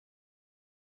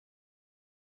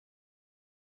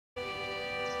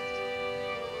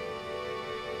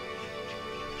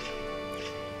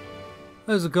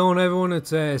How's it going, everyone?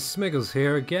 It's Smiggles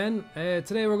here again.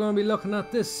 Today we're going to be looking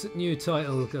at this new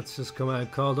title that's just come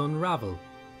out called Unravel.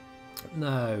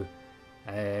 Now,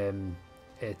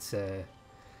 it's a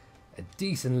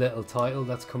decent little title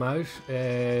that's come out.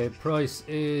 Price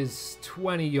is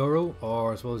 €20,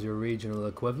 or I suppose your regional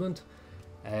equivalent.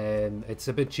 It's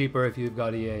a bit cheaper if you've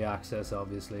got EA access,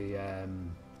 obviously. I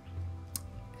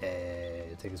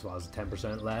think it was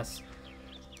 10% less.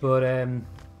 But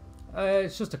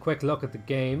it's just a quick look at the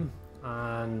game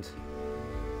and,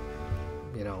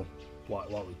 you know, what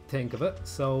we think of it.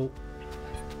 So,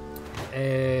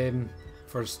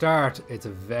 for a start, it's a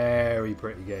very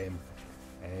pretty game.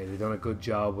 They've done a good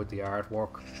job with the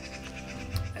artwork.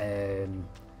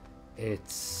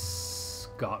 It's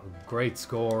got a great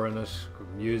score in it.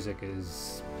 Music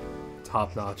is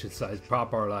top notch. It's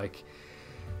proper, like,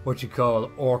 what you call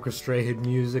orchestrated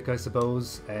music, I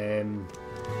suppose.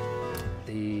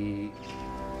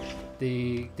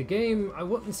 The game, I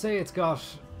wouldn't say it's got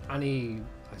any,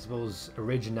 I suppose,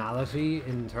 originality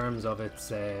in terms of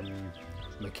its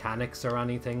mechanics or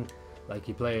anything. Like,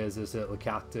 you play as this little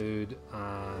cat dude,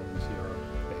 and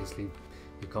you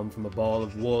come from a ball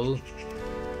of wool,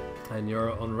 and you're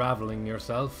unraveling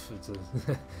yourself.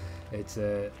 It's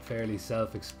a fairly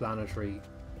self-explanatory,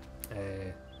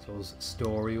 I suppose,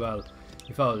 story. Well,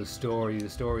 you follow the story. The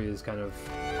story is kind of,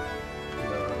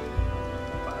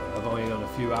 I've only done a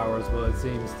few hours, but it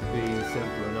seems to be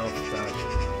simple enough that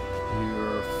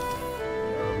you're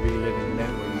reliving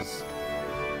memories,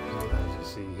 as you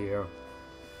see here,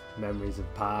 memories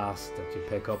of past that you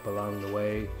pick up along the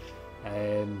way.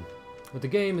 But the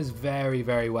game is very,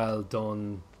 very well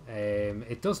done.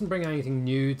 It doesn't bring anything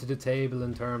new to the table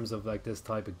in terms of like this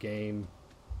type of game.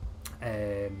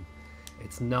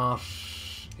 It's not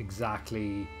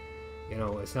exactly,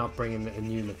 it's not bringing a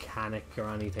new mechanic or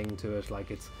anything to it.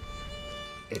 Like,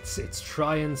 it's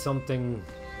trying something,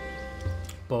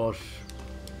 but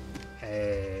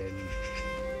in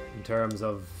terms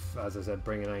of, as I said,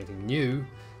 bringing anything new,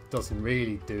 it doesn't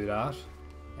really do that.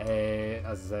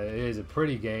 As I said, it is a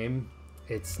pretty game.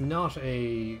 It's not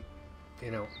a,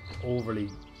 overly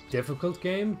difficult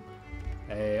game.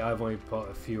 I've only put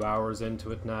a few hours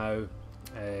into it now,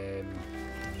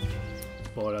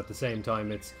 but at the same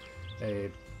time, it's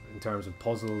in terms of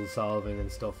puzzle solving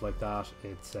and stuff like that,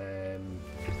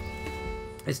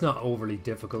 it's not overly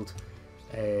difficult.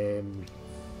 As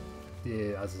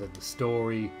I said, the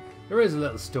story, there is a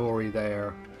little story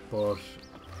there, but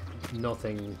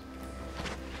nothing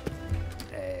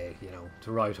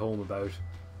to write home about.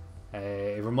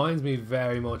 It reminds me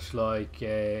very much like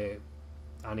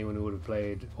anyone who would have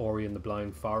played Ori and the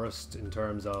Blind Forest, in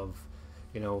terms of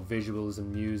visuals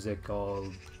and music all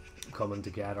coming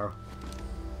together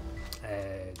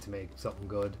to make something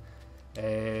good.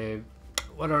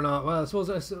 Whether or not, well, I suppose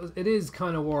it is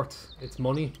kind of worth its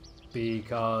money,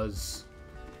 because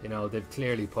they've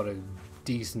clearly put a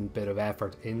decent bit of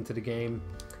effort into the game.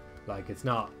 Like, it's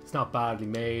not badly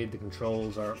made. The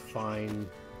controls are fine.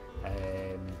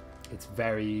 It's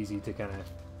very easy to kind of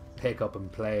pick up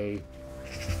and play.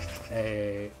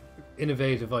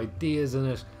 Innovative ideas in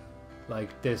it,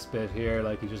 like this bit here,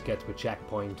 like you just get to a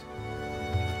checkpoint,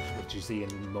 which you see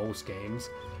in most games,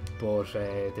 but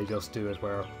they just do it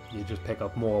where you just pick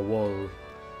up more wool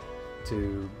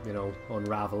to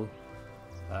unravel,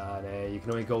 and you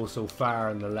can only go so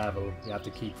far in the level. You have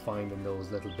to keep finding those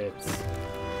little bits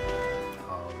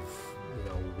of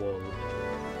wool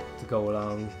to go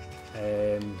along.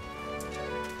 As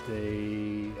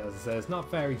I said, it's not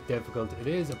very difficult. It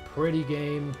is a pretty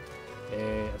game.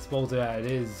 I suppose that it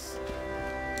is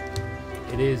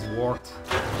worth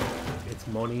its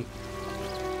money,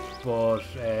 but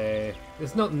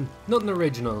there's nothing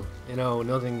original,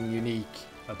 nothing unique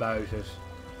about it.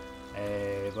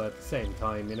 But at the same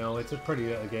time, it's a pretty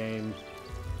little game.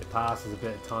 It passes a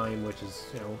bit of time, which is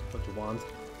what you want.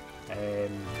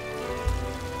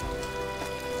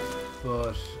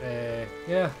 But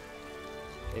yeah,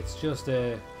 it's just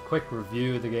a quick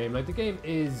review of the game. Like, the game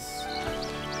is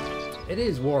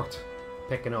worth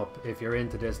picking up if you're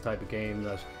into this type of game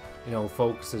that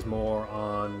focuses more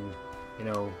on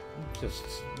just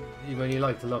when you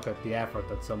like to look at the effort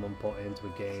that someone put into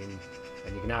a game,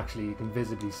 and you can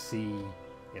visibly see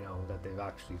that they've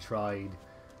actually tried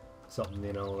something.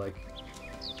 Like,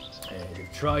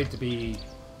 they've tried to be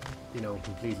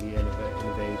completely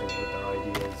innovative with their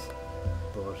ideas,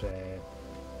 but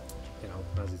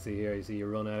as you see here, you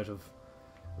run out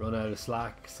of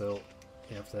slack, so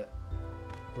you have to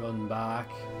run back.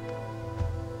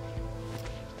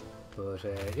 But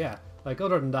yeah, like,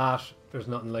 other than that, there's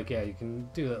nothing. Like, yeah, you can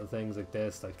do little things like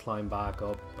this, like climb back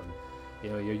up and you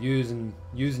know, you're using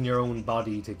your own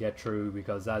body to get through,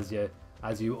 because as you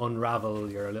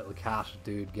unravel, your little cat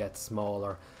dude gets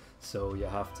smaller, so you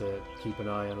have to keep an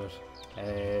eye on it.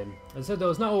 As I said though,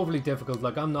 it's not overly difficult.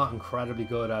 Like, I'm not incredibly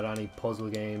good at any puzzle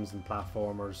games and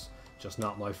platformers, just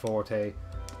not my forte,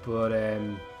 but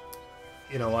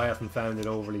you know, I haven't found it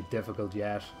overly difficult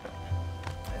yet.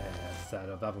 As I said,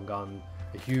 I haven't gone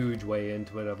a huge way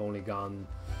into it. I've only gone,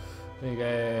 I think,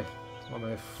 what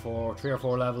am I, 3 or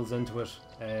 4 levels into it,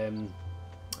 and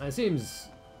it seems,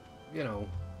 you know,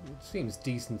 it seems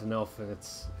decent enough in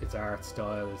its art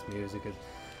style, its music.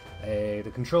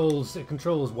 It controls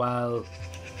well.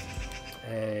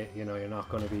 You know, you're not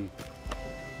going to be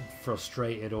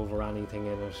frustrated over anything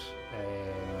in it.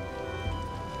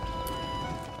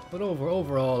 But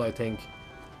overall, I think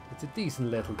it's a decent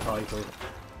little title.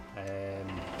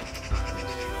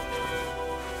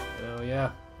 You know,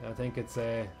 yeah, I think it's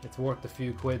worth a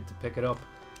few quid to pick it up.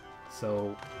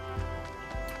 So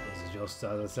this is just,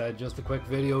 as I said, just a quick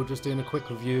video, just doing a quick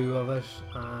review of it,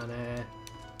 and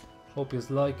hope you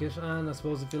like it. And I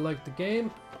suppose if you like the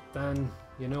game, then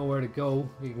you know where to go.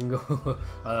 You can go.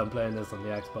 I'm playing this on the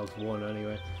Xbox One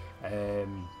anyway,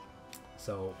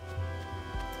 so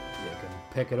you can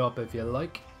pick it up if you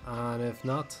like, and if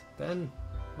not, then,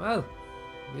 well,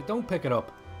 you don't pick it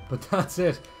up. But that's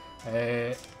it.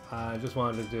 I just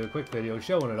wanted to do a quick video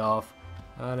showing it off,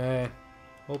 and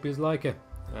hope you like it,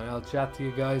 and I'll chat to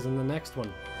you guys in the next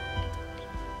one.